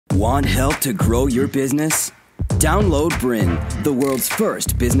Want help to grow your business? Download BRiN, the world's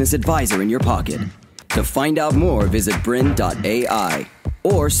first business advisor in your pocket. To find out more, visit BRiN.ai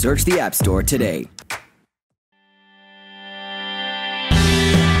or search the App Store today.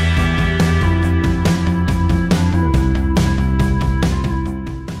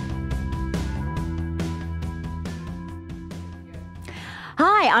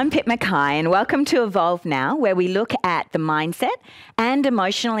 Hi, I'm Pip McKay and welcome to Evolve Now, where we look at the mindset and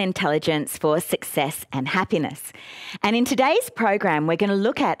emotional intelligence for success and happiness. And in today's program, we're going to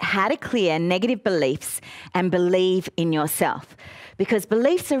look at how to clear negative beliefs and believe in yourself, because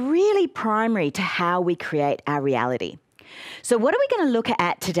beliefs are really primary to how we create our reality. So what are we going to look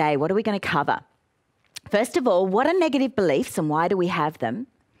at today? What are we going to cover? First of all, what are negative beliefs and why do we have them?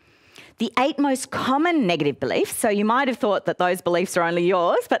 The 8 most common negative beliefs, so you might have thought that those beliefs are only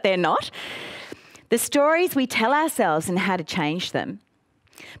yours, but they're not. The stories we tell ourselves and how to change them.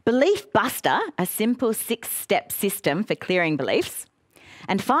 Belief Buster, a simple 6-step system for clearing beliefs.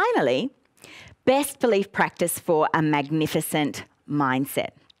 And finally, best belief practice for a magnificent mindset.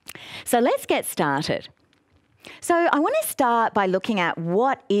 So let's get started. So I want to start by looking at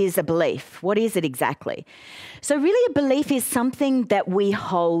what is a belief. What is it exactly? So really a belief is something that we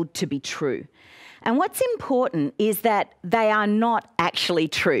hold to be true. And what's important is that they are not actually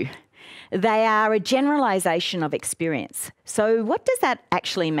true. They are a generalisation of experience. So what does that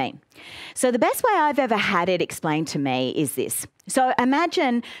actually mean? So the best way I've ever had it explained to me is this. So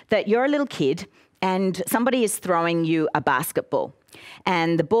imagine that you're a little kid and somebody is throwing you a basketball.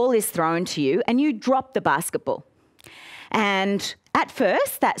 And the ball is thrown to you and you drop the basketball. And at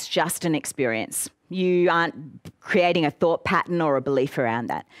first, that's just an experience. You aren't creating a thought pattern or a belief around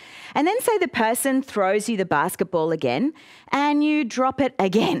that. And then say the person throws you the basketball again and you drop it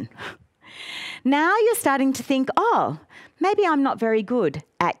again. Now you're starting to think, oh, maybe I'm not very good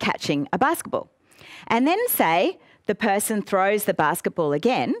at catching a basketball. And then say the person throws the basketball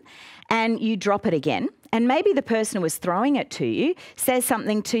again and you drop it again. And maybe the person who was throwing it to you says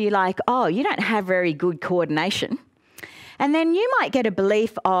something to you like, oh, you don't have very good coordination. And then you might get a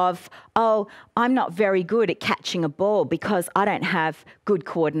belief of, oh, I'm not very good at catching a ball because I don't have good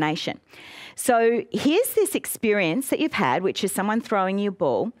coordination. So here's this experience that you've had, which is someone throwing you a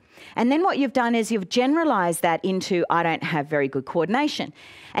ball. And then what you've done is you've generalised that into, I don't have very good coordination.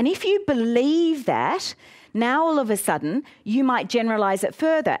 And if you believe that, now all of a sudden you might generalise it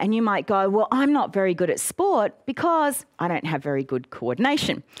further and you might go, well, I'm not very good at sport because I don't have very good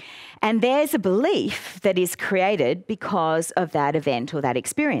coordination. And there's a belief that is created because of that event or that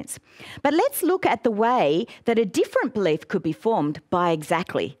experience. But let's look at the way that a different belief could be formed by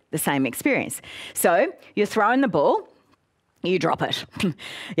exactly the same experience. So you're throwing the ball, you drop it,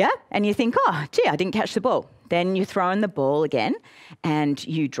 yeah? And you think, oh, gee, I didn't catch the ball. Then you're throwing the ball again and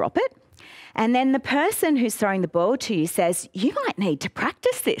you drop it. And then the person who's throwing the ball to you says, you might need to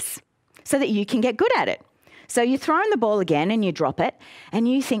practice this so that you can get good at it. So you're throwing the ball again and you drop it and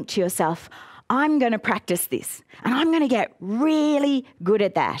you think to yourself, I'm going to practice this and I'm going to get really good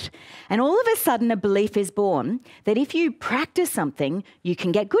at that. And all of a sudden a belief is born that if you practice something, you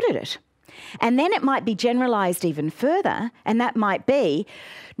can get good at it. And then it might be generalised even further, and that might be,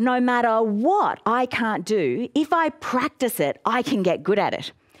 no matter what I can't do, if I practice it, I can get good at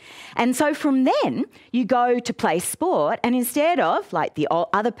it. And so from then, you go to play sport, and instead of, like the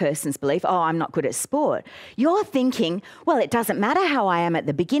other person's belief, oh, I'm not good at sport, you're thinking, well, it doesn't matter how I am at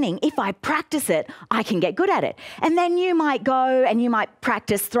the beginning. If I practice it, I can get good at it. And then you might go and you might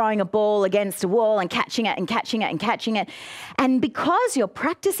practice throwing a ball against a wall and catching it and catching it and catching it. And because you're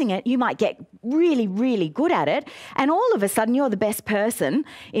practicing it, you might get really, really good at it. And all of a sudden, you're the best person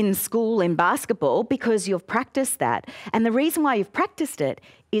in school in basketball because you've practiced that. And the reason why you've practiced it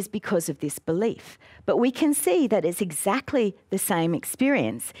is because of this belief. But we can see that it's exactly the same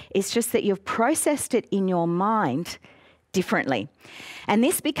experience. It's just that you've processed it in your mind differently. And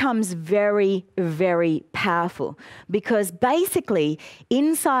this becomes very, very powerful because basically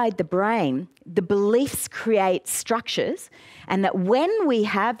inside the brain, the beliefs create structures, and that when we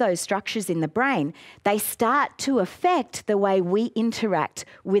have those structures in the brain, they start to affect the way we interact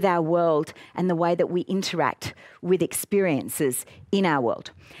with our world and the way that we interact with experiences in our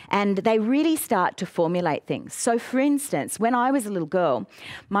world. And they really start to formulate things. So for instance, when I was a little girl,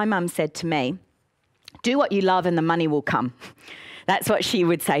 my mum said to me, do what you love and the money will come. That's what she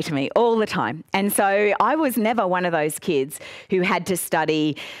would say to me all the time. And so I was never one of those kids who had to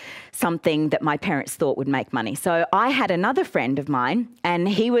study something that my parents thought would make money. So I had another friend of mine and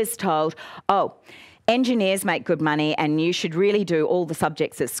he was told, oh, engineers make good money and you should really do all the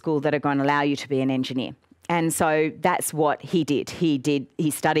subjects at school that are going to allow you to be an engineer. And so that's what he did. He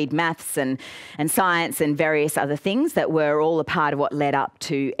studied maths and science and various other things that were all a part of what led up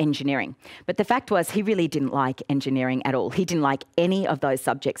to engineering. But the fact was he really didn't like engineering at all. He didn't like any of those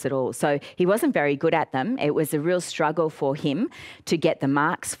subjects at all. So he wasn't very good at them. It was a real struggle for him to get the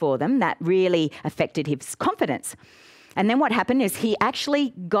marks for them. That really affected his confidence. And then what happened is he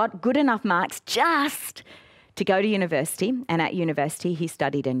actually got good enough marks just to go to university, and at university he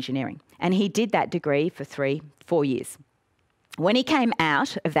studied engineering. And he did that degree for 3-4 years. When he came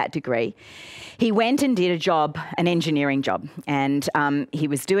out of that degree, he went and did a job, an engineering job, and he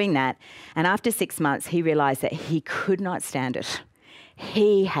was doing that. And after 6 months, he realised that he could not stand it.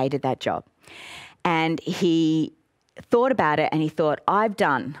 He hated that job. And he thought about it and he thought, I've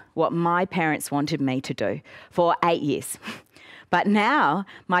done what my parents wanted me to do for 8 years. But now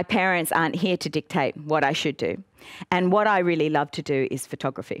my parents aren't here to dictate what I should do. And what I really love to do is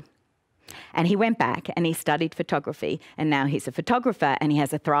photography. And he went back and he studied photography, and now he's a photographer and he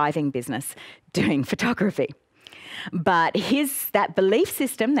has a thriving business doing photography. But that belief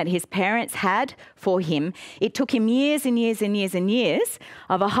system that his parents had for him, it took him years and years and years and years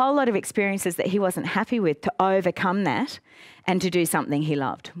of a whole lot of experiences that he wasn't happy with to overcome that and to do something he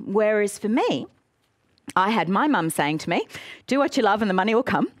loved. Whereas for me, I had my mum saying to me, do what you love and the money will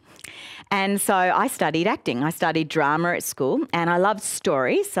come. And so I studied acting. I studied drama at school and I loved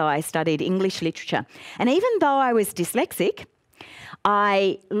stories, so I studied English literature. And even though I was dyslexic,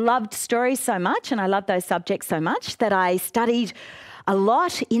 I loved stories so much and I loved those subjects so much that I studied a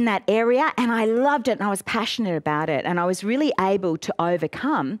lot in that area and I loved it and I was passionate about it, and I was really able to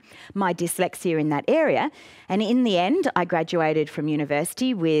overcome my dyslexia in that area. And in the end, I graduated from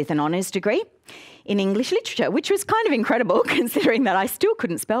university with an honours degree in English literature, which was kind of incredible considering that I still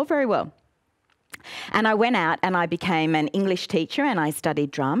couldn't spell very well. And I went out and I became an English teacher and I studied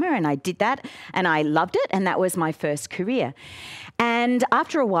drama, and I did that and I loved it, and that was my first career. And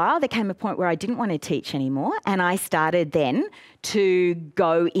after a while, there came a point where I didn't want to teach anymore, and I started then to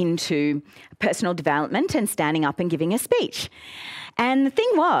go into personal development and standing up and giving a speech. And the thing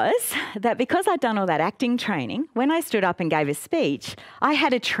was that because I'd done all that acting training, when I stood up and gave a speech, I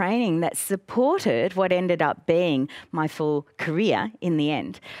had a training that supported what ended up being my full career in the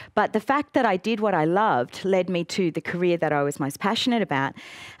end. But the fact that I did what I loved led me to the career that I was most passionate about.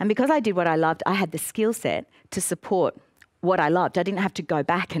 And because I did what I loved, I had the skill set to support what I loved. I didn't have to go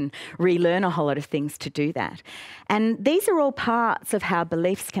back and relearn a whole lot of things to do that. And these are all parts of how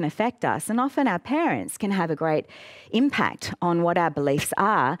beliefs can affect us, and often our parents can have a great impact on what our beliefs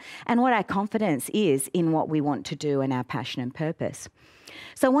are and what our confidence is in what we want to do and our passion and purpose.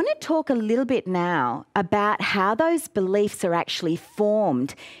 So I want to talk a little bit now about how those beliefs are actually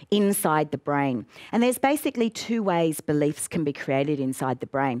formed inside the brain. And there's basically 2 ways beliefs can be created inside the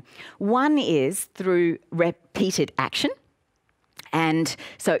brain. One is through repeated action. And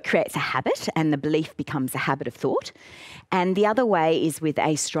so it creates a habit and the belief becomes a habit of thought. And the other way is with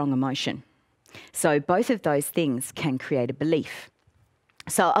a strong emotion. So both of those things can create a belief.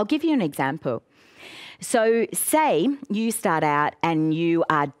 So I'll give you an example. So say you start out and you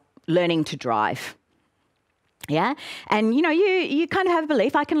are learning to drive. Yeah. And, you kind of have a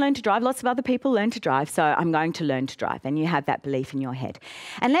belief, I can learn to drive. Lots of other people learn to drive, so I'm going to learn to drive. And you have that belief in your head.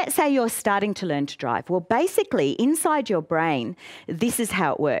 And let's say you're starting to learn to drive. Well, basically, inside your brain, this is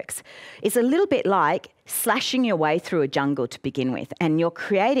how it works. It's a little bit like slashing your way through a jungle to begin with, and you're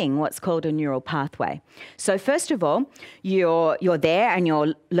creating what's called a neural pathway. So first of all, you're there and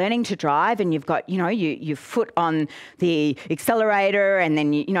you're learning to drive, and you've got, your foot on the accelerator, and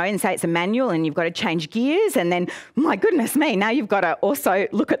then, and say it's a manual and you've got to change gears, and then, my goodness me, now you've got to also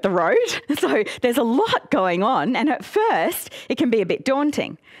look at the road. So there's a lot going on, and at first it can be a bit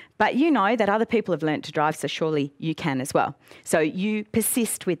daunting. But you know that other people have learnt to drive, so surely you can as well. So you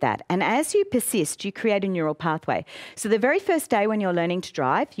persist with that. And as you persist, you create a neural pathway. So the very first day when you're learning to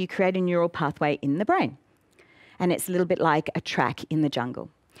drive, you create a neural pathway in the brain. And it's a little bit like a track in the jungle.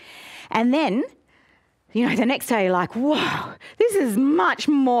 And then, the next day you're like, whoa, this is much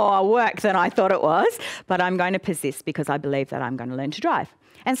more work than I thought it was, but I'm going to persist because I believe that I'm going to learn to drive.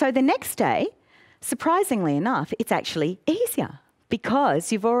 And so the next day, surprisingly enough, it's actually easier,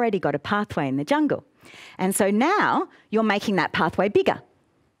 because you've already got a pathway in the jungle. And so now you're making that pathway bigger.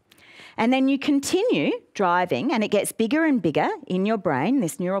 And then you continue driving and it gets bigger and bigger in your brain,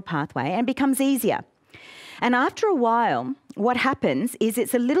 this neural pathway, and becomes easier. And after a while, what happens is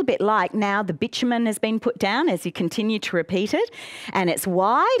it's a little bit like now the bitumen has been put down as you continue to repeat it, and it's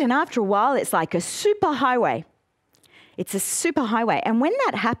wide, and after a while it's like a super highway. It's a superhighway. And when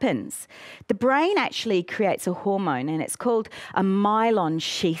that happens, the brain actually creates a hormone, and it's called a myelin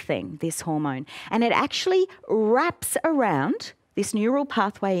sheathing, this hormone. And it actually wraps around this neural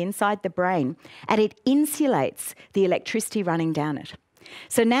pathway inside the brain, and it insulates the electricity running down it.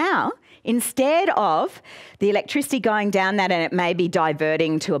 So now, instead of the electricity going down that and it may be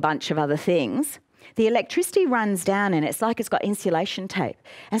diverting to a bunch of other things, the electricity runs down and it's like it's got insulation tape.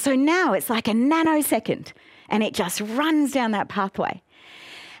 And so now it's like a nanosecond and it just runs down that pathway.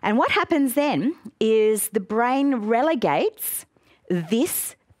 And what happens then is the brain relegates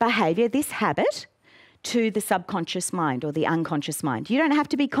this behaviour, this habit, to the subconscious mind or the unconscious mind. You don't have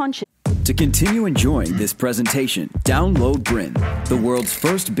to be conscious. To continue enjoying this presentation, download BRiN, the world's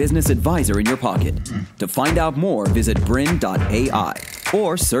first business advisor in your pocket. To find out more, visit BRiN.ai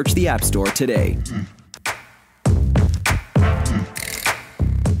or search the App Store today.